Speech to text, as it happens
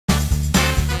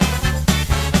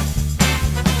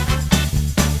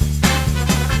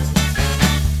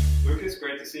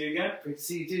see you again. Great to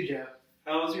see you too, Joe.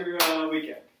 How was your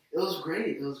weekend? It was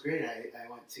great. It was great. I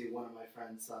went to one of my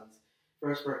friend's son's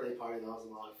first birthday party. That was a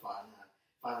lot of fun.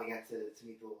 Finally got to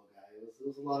meet the little guy. It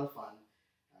was a lot of fun.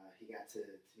 He got to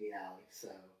meet Alex, so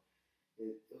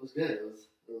it was good. It was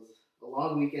a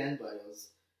long weekend, but it was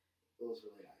really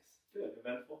nice. Good,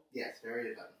 eventful. Yes,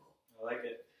 very eventful. I like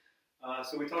it.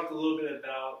 So we talked a little bit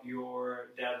about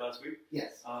your dad last week.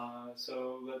 Yes.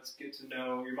 So let's get to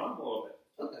know your mom a little bit.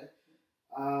 Okay.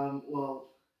 Well,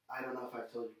 I don't know if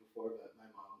I've told you before, but my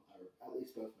mom, or at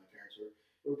least both my parents,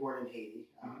 were born in Haiti.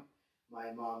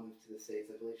 My mom moved to the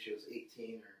States, I believe she was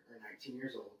 18 or 19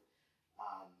 years old.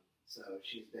 So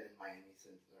she's been in Miami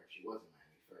she was in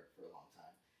Miami for a long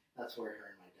time. That's where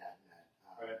her and my dad met.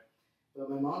 Right.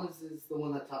 But my mom is the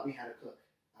one that taught me how to cook.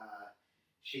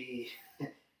 She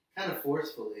kind of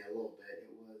forcefully a little bit.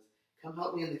 It was, come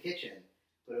help me in the kitchen.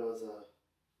 But it was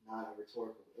not a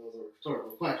rhetorical, it was a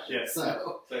rhetorical question. Yes.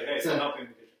 So, hey, come help me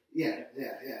in the kitchen.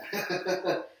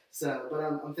 Yeah. So, but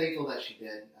I'm thankful that she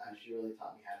did. She really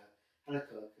taught me how to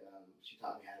cook. She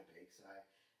taught me how to bake. So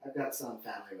I've got some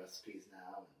family recipes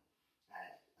now, and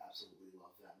I absolutely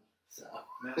love them. So.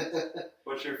 Nice.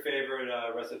 What's your favorite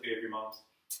recipe of your mom's?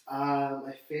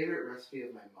 My favorite recipe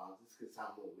of my mom's, this could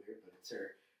sound a little weird, but it's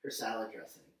her salad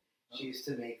dressing. Oh. She used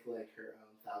to make like her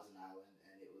own Thousand Island,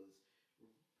 and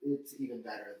it's even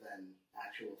better than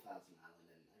actual Thousand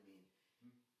Island. And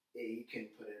I mean, you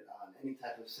can put it on any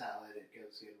type of salad. It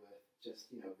goes good with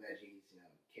just veggies,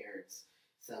 carrots,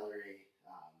 celery.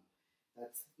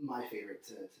 That's my favorite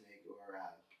to make. Or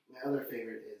my other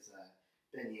favorite is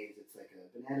beignets. It's like a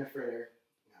banana fritter.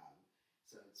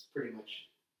 So it's pretty much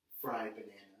fried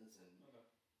bananas, and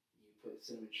you put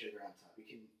cinnamon sugar on top. You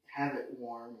can have it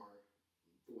warm or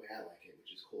the way I like it,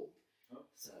 which is cold. Oh.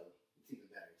 So it's even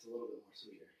better. It's a little bit more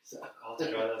sweeter. So I'll have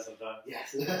to try that sometime.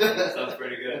 Yes. Sounds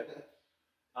pretty good.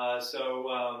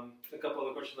 So a couple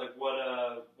of questions, like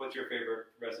what's your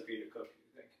favorite recipe to cook,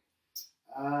 you think?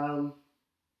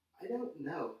 I don't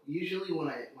know. Usually when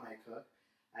I cook,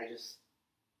 I just,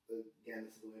 again,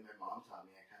 this is the way my mom taught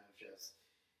me. I kind of just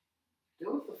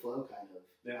go with the flow, kind of.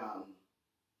 Yeah.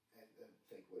 I think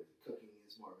cooking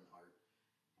is more of an art,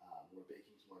 where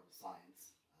baking is more of a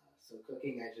science. So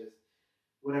cooking,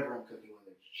 whatever I'm cooking,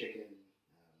 whether it's chicken,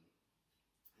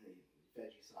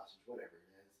 veggie sausage, whatever it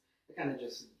is, I kind of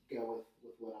just go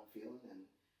with what I'm feeling, and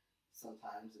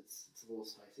sometimes it's a little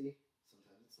spicy,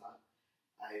 sometimes it's not.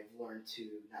 I've learned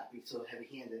to not be so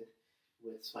heavy-handed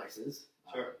with spices.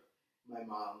 Sure. My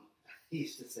mom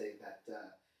used to say that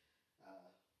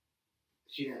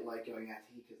she didn't like going out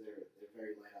to eat because they're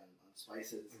very light on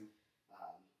spices,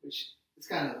 which is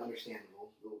kind of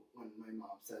understandable. When my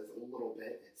mom says a little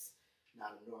bit, it's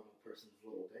not a normal person's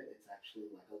little bit. It's actually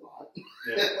like a lot.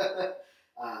 Yeah.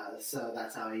 So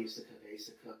that's how I used to cook. I used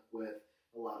to cook with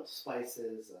a lot of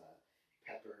spices,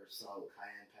 pepper, salt,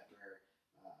 cayenne pepper,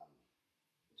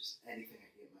 just anything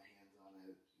I can get my hands on.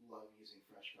 I love using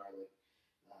fresh garlic,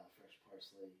 fresh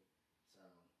parsley. So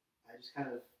I just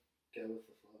kind of go with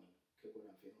the flow and cook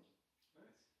what I'm feeling.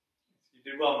 Nice. You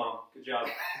did well, Mom. Good job.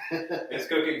 His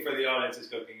cooking, for the audience, his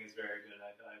cooking is very good.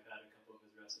 I've had a couple of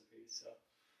his recipes. So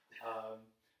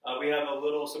we have a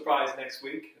little surprise next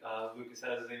week. Lucas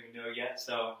doesn't even know yet.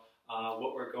 So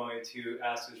what we're going to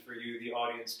ask is for you, the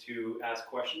audience, to ask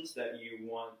questions that you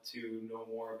want to know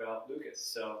more about Lucas.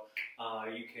 So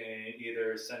you can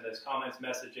either send us comments,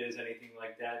 messages, anything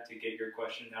like that to get your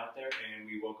question out there, and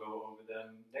we will go over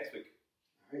them next week.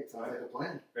 All right, sounds like a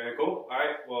plan. Very cool. All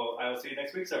right, well, I will see you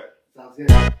next week, sir. Sounds good.